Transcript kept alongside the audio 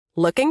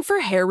Looking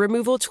for hair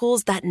removal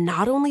tools that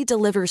not only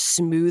deliver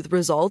smooth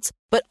results,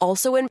 but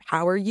also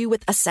empower you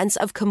with a sense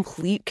of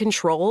complete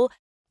control?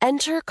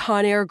 Enter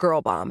Conair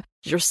Girl Bomb,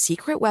 your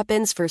secret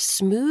weapons for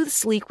smooth,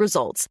 sleek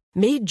results,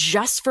 made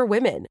just for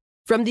women.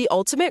 From the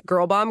ultimate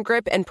Girl Bomb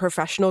grip and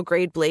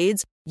professional-grade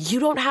blades, you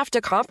don't have to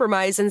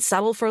compromise and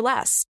settle for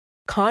less.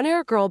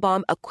 Conair Girl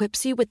Bomb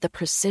equips you with the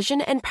precision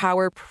and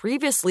power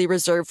previously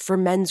reserved for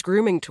men's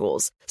grooming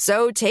tools.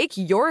 So take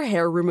your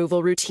hair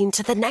removal routine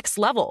to the next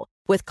level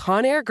with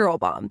Conair Girl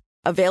Bomb.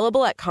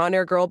 Available at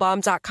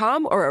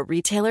ConairGirlBomb.com or a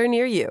retailer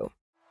near you.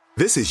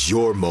 This is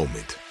your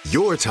moment,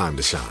 your time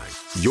to shine,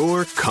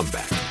 your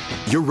comeback.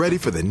 You're ready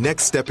for the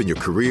next step in your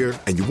career,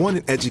 and you want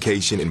an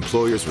education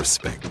employers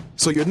respect.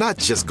 So you're not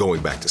just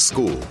going back to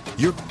school,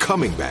 you're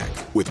coming back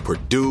with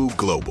Purdue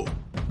Global.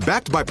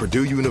 Backed by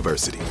Purdue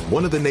University,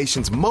 one of the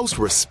nation's most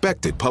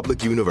respected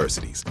public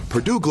universities,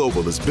 Purdue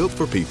Global is built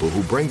for people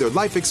who bring their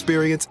life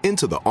experience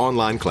into the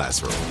online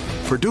classroom.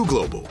 Purdue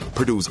Global,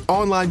 Purdue's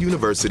online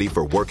university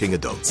for working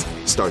adults.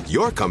 Start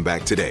your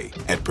comeback today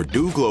at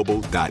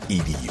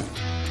purdueglobal.edu.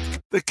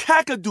 The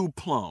Kakadu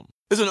plum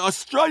is an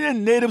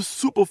Australian native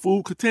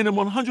superfood containing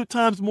 100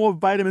 times more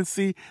vitamin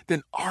C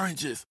than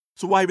oranges.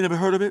 So why have you never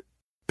heard of it?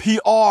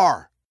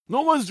 PR.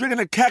 No one's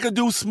drinking a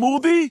Kakadu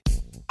smoothie?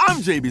 I'm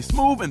JB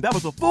Smoove, and that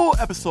was a full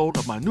episode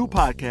of my new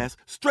podcast,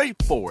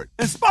 Straightforward,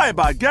 inspired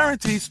by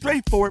guaranteed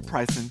straightforward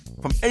pricing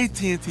from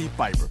AT&T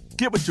Fiber.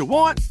 Get what you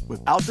want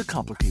without the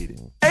complicated.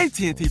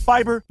 AT&T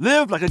Fiber,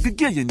 live like a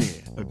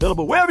gigillionaire.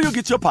 Available wherever you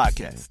get your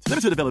podcasts.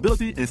 Limited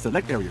availability in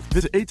select areas.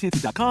 Visit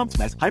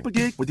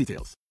AT&T.com/hypergig for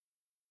details.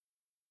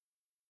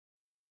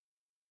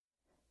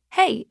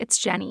 Hey, it's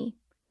Jenny.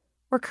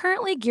 We're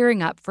currently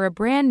gearing up for a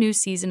brand new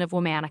season of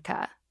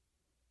Womanica.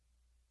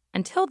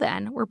 Until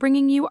then, we're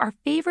bringing you our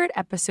favorite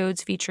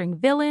episodes featuring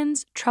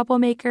villains,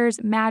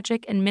 troublemakers,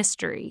 magic, and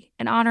mystery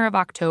in honor of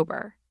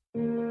October.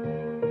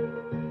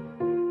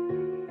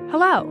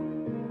 Hello.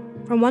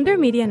 From Wonder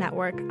Media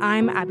Network,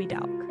 I'm Abby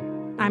Delk.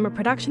 I'm a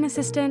production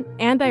assistant,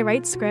 and I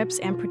write scripts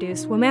and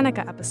produce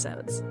Womanica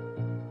episodes.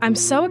 I'm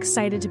so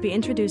excited to be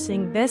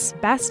introducing this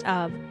best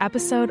of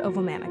episode of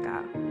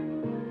Womanica.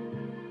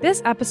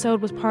 This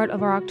episode was part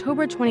of our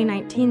October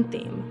 2019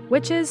 theme,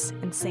 Witches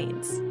and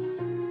Saints.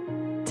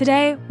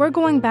 Today, we're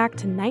going back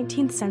to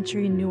 19th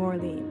century New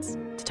Orleans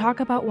to talk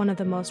about one of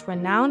the most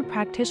renowned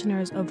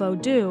practitioners of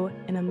Vodou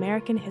in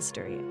American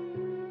history.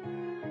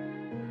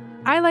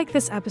 I like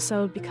this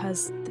episode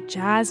because the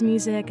jazz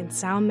music and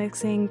sound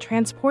mixing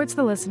transports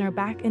the listener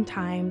back in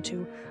time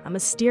to a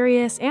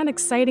mysterious and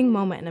exciting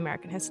moment in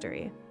American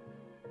history.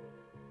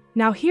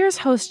 Now here's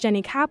host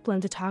Jenny Kaplan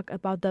to talk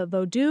about the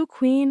Vodou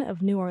Queen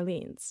of New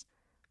Orleans,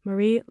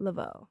 Marie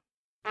Laveau.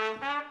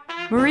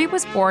 Marie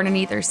was born in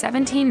either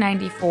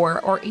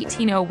 1794 or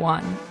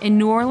 1801 in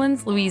New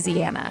Orleans,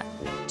 Louisiana,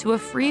 to a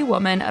free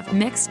woman of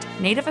mixed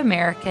Native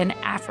American,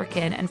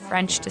 African, and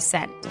French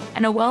descent,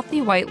 and a wealthy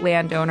white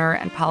landowner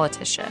and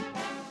politician.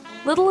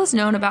 Little is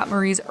known about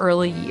Marie's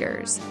early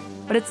years,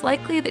 but it's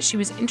likely that she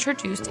was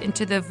introduced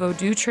into the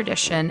Vodou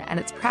tradition and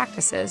its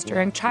practices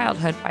during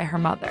childhood by her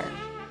mother.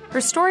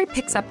 Her story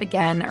picks up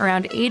again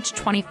around age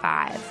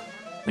 25,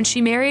 when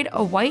she married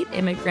a white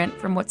immigrant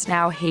from what's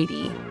now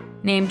Haiti,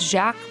 named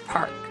Jacques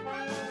Parc.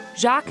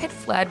 Jacques had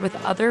fled with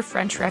other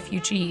French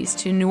refugees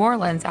to New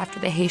Orleans after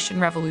the Haitian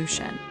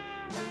Revolution.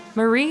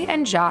 Marie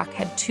and Jacques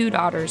had 2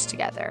 daughters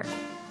together.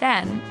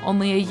 Then,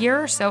 only a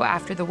year or so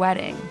after the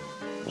wedding,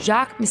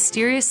 Jacques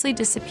mysteriously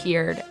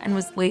disappeared and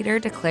was later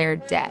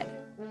declared dead.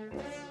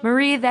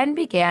 Marie then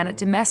began a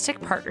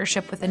domestic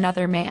partnership with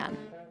another man.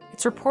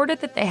 It's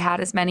reported that they had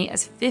as many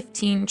as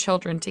 15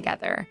 children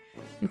together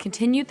and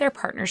continued their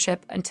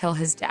partnership until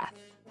his death.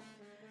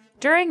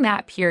 During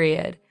that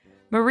period,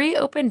 Marie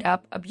opened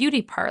up a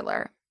beauty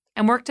parlor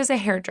and worked as a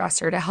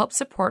hairdresser to help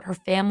support her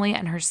family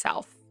and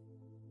herself.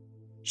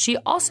 She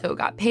also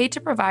got paid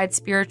to provide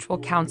spiritual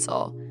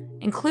counsel,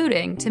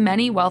 including to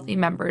many wealthy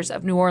members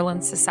of New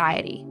Orleans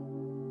society.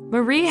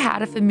 Marie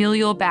had a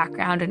familial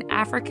background in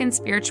African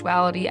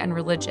spirituality and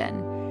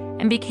religion,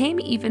 and became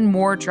even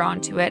more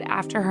drawn to it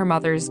after her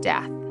mother's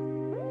death.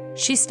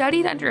 She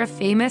studied under a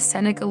famous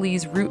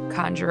Senegalese root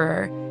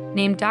conjurer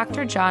named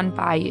Dr. John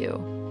Bayou,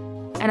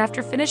 and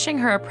after finishing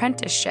her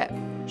apprenticeship,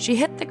 she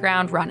hit the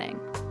ground running.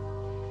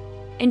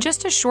 In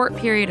just a short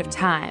period of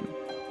time,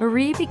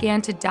 Marie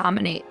began to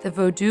dominate the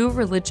Vodou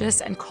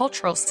religious and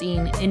cultural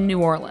scene in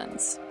New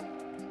Orleans.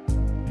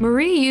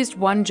 Marie used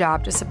one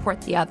job to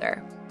support the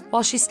other.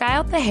 While she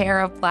styled the hair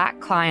of Black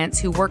clients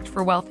who worked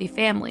for wealthy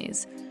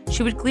families,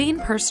 she would glean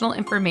personal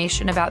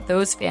information about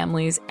those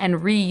families and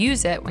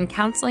reuse it when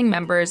counseling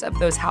members of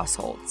those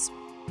households.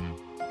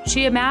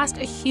 She amassed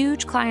a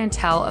huge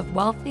clientele of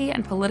wealthy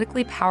and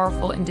politically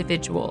powerful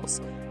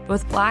individuals,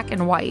 both Black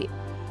and white,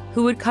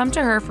 who would come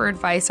to her for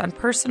advice on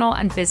personal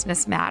and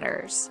business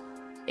matters.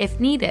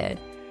 If needed,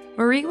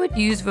 Marie would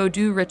use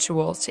Vodou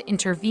rituals to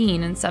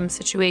intervene in some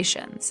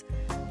situations,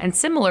 and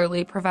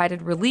similarly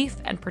provided relief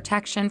and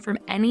protection from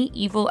any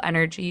evil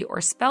energy or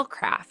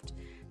spellcraft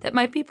that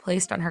might be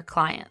placed on her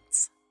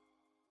clients.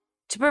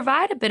 To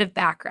provide a bit of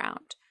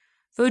background,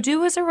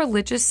 Vodou is a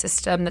religious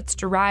system that's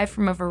derived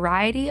from a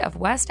variety of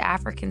West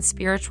African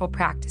spiritual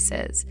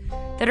practices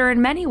that are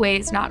in many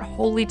ways not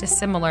wholly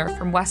dissimilar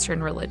from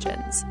Western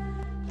religions,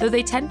 though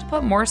they tend to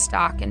put more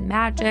stock in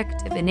magic,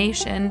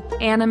 divination,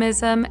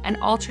 animism, and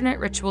alternate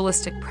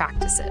ritualistic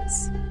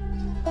practices.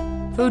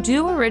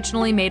 Vodou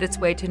originally made its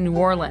way to New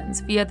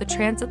Orleans via the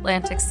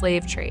transatlantic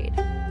slave trade.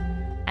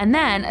 And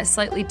then a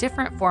slightly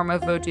different form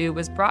of Vodou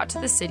was brought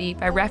to the city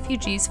by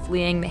refugees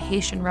fleeing the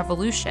Haitian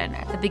Revolution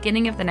at the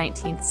beginning of the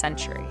 19th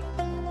century.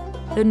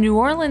 The New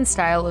Orleans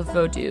style of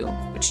Vodou,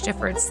 which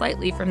differed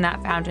slightly from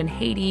that found in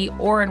Haiti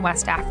or in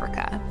West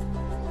Africa,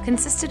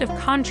 consisted of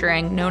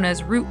conjuring known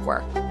as root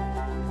work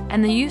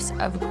and the use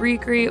of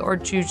grigri or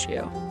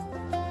juju.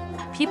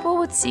 People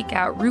would seek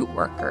out root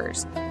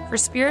workers for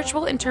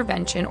spiritual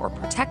intervention or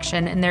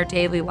protection in their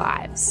daily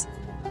lives.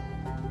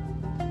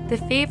 The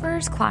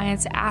favors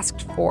clients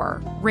asked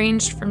for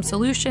ranged from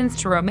solutions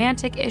to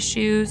romantic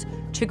issues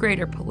to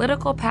greater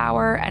political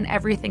power and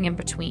everything in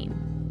between.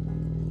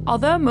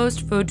 Although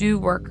most Vodou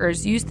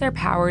workers used their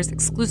powers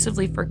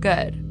exclusively for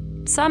good,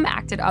 some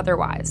acted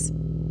otherwise.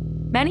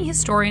 Many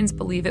historians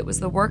believe it was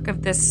the work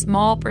of this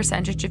small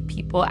percentage of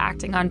people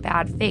acting on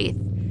bad faith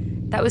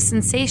that was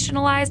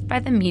sensationalized by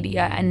the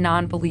media and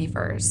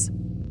non-believers.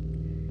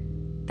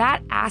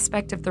 That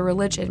aspect of the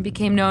religion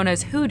became known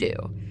as hoodoo,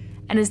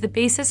 and is the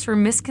basis for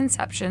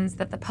misconceptions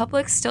that the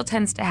public still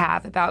tends to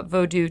have about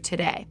Vodou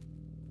today.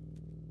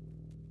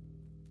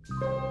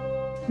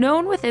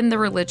 Known within the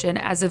religion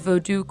as a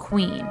Vodou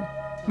queen,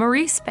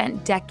 Marie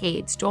spent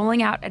decades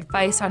doling out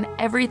advice on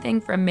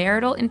everything from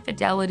marital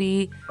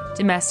infidelity,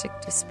 domestic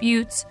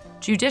disputes,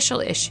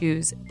 judicial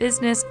issues,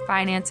 business,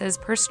 finances,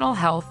 personal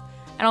health,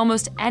 and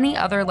almost any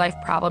other life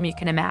problem you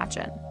can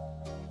imagine.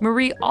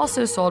 Marie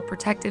also sold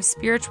protective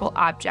spiritual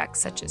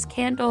objects such as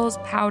candles,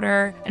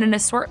 powder, and an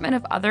assortment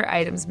of other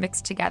items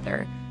mixed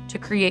together to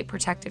create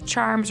protective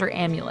charms or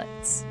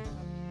amulets.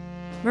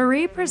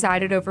 Marie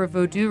presided over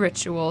Vodou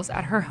rituals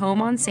at her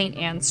home on St.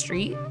 Anne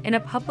Street in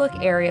a public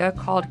area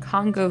called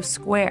Congo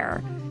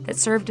Square that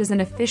served as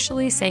an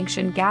officially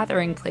sanctioned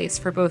gathering place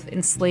for both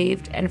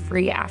enslaved and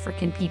free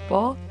African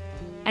people,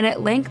 and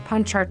at Lank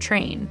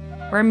Pontchartrain,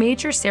 where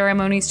major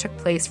ceremonies took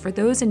place for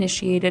those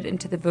initiated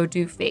into the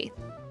Vodou faith.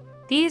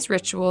 These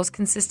rituals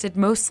consisted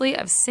mostly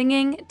of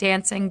singing,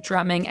 dancing,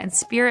 drumming, and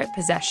spirit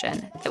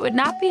possession that would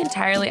not be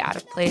entirely out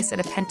of place at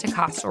a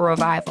Pentecostal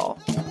revival.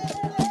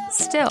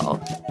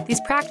 Still,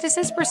 these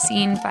practices were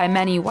seen by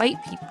many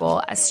white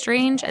people as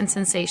strange and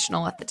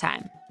sensational at the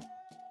time.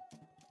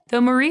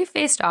 Though Marie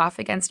faced off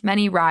against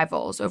many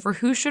rivals over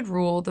who should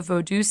rule the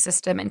Vodou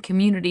system and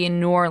community in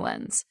New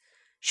Orleans,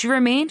 she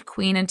remained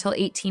queen until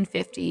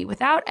 1850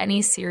 without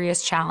any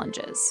serious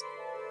challenges.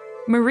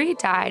 Marie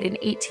died in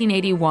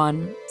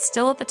 1881,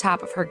 still at the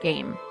top of her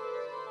game.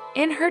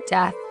 In her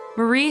death,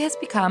 Marie has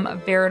become a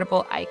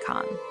veritable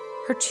icon.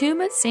 Her tomb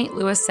at St.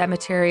 Louis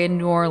Cemetery in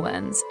New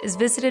Orleans is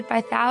visited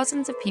by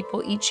thousands of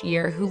people each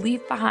year who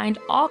leave behind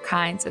all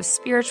kinds of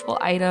spiritual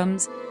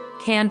items,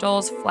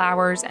 candles,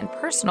 flowers, and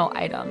personal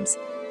items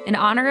in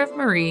honor of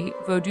Marie,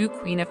 Vodou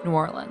Queen of New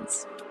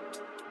Orleans.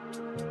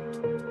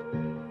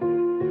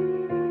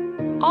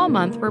 All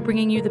month, we're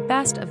bringing you the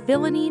best of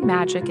villainy,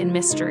 magic, and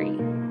mystery.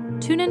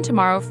 Tune in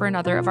tomorrow for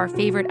another of our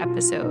favorite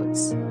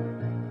episodes.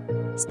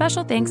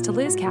 Special thanks to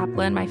Liz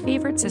Kaplan, my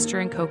favorite sister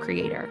and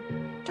co-creator.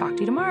 Talk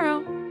to you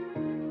tomorrow.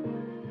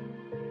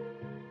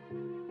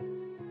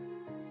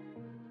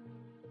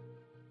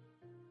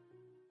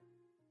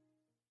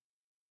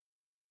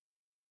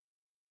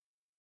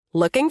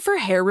 Looking for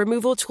hair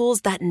removal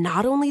tools that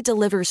not only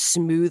deliver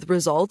smooth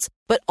results,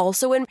 but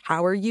also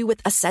empower you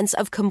with a sense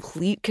of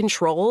complete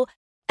control?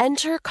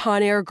 Enter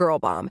Conair Girl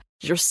Bomb,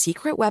 your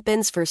secret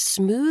weapons for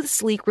smooth,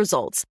 sleek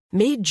results,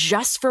 made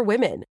just for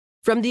women.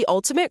 From the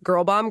ultimate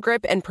Girl Bomb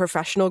grip and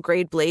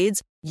professional-grade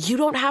blades, you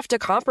don't have to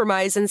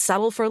compromise and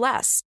settle for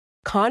less.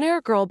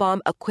 Conair Girl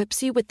Bomb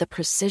equips you with the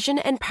precision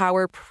and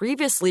power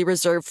previously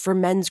reserved for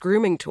men's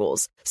grooming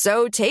tools.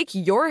 So take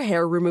your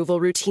hair removal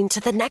routine to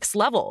the next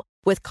level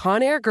with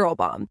Conair Girl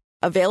Bomb.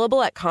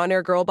 Available at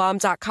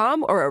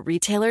ConairGirlBomb.com or a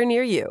retailer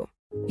near you.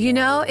 You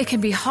know, it can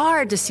be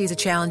hard to see the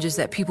challenges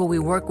that people we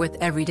work with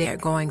every day are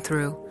going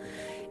through.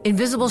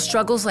 Invisible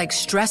struggles like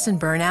stress and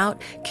burnout,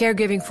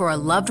 caregiving for a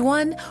loved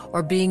one,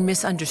 or being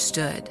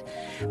misunderstood.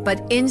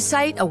 But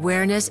insight,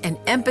 awareness, and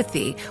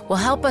empathy will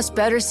help us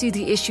better see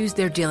the issues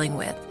they're dealing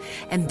with.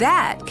 And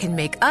that can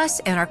make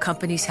us and our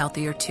companies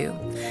healthier too.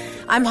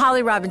 I'm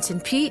Holly Robinson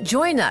Peete.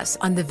 Join us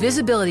on The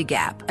Visibility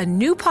Gap, a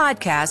new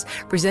podcast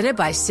presented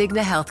by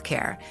Cigna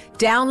Healthcare.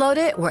 Download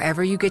it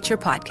wherever you get your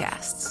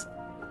podcasts.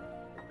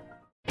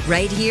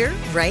 Right here,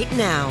 right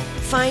now.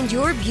 Find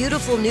your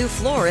beautiful new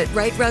floor at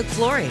Rite Rug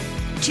Flooring.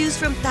 Choose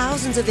from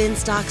thousands of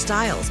in-stock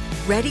styles,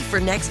 ready for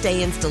next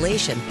day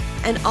installation,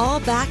 and all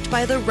backed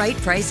by the right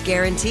price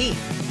guarantee.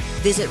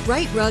 Visit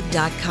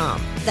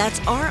riterug.com. That's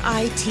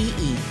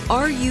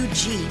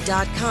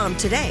RITERUG.com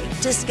today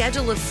to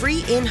schedule a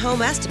free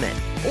in-home estimate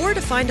or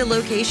to find a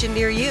location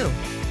near you.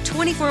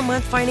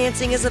 24-month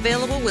financing is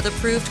available with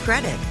approved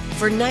credit.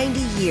 For 90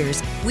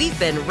 years, we've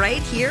been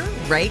right here,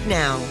 right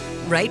now.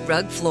 Right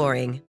Rug Flooring.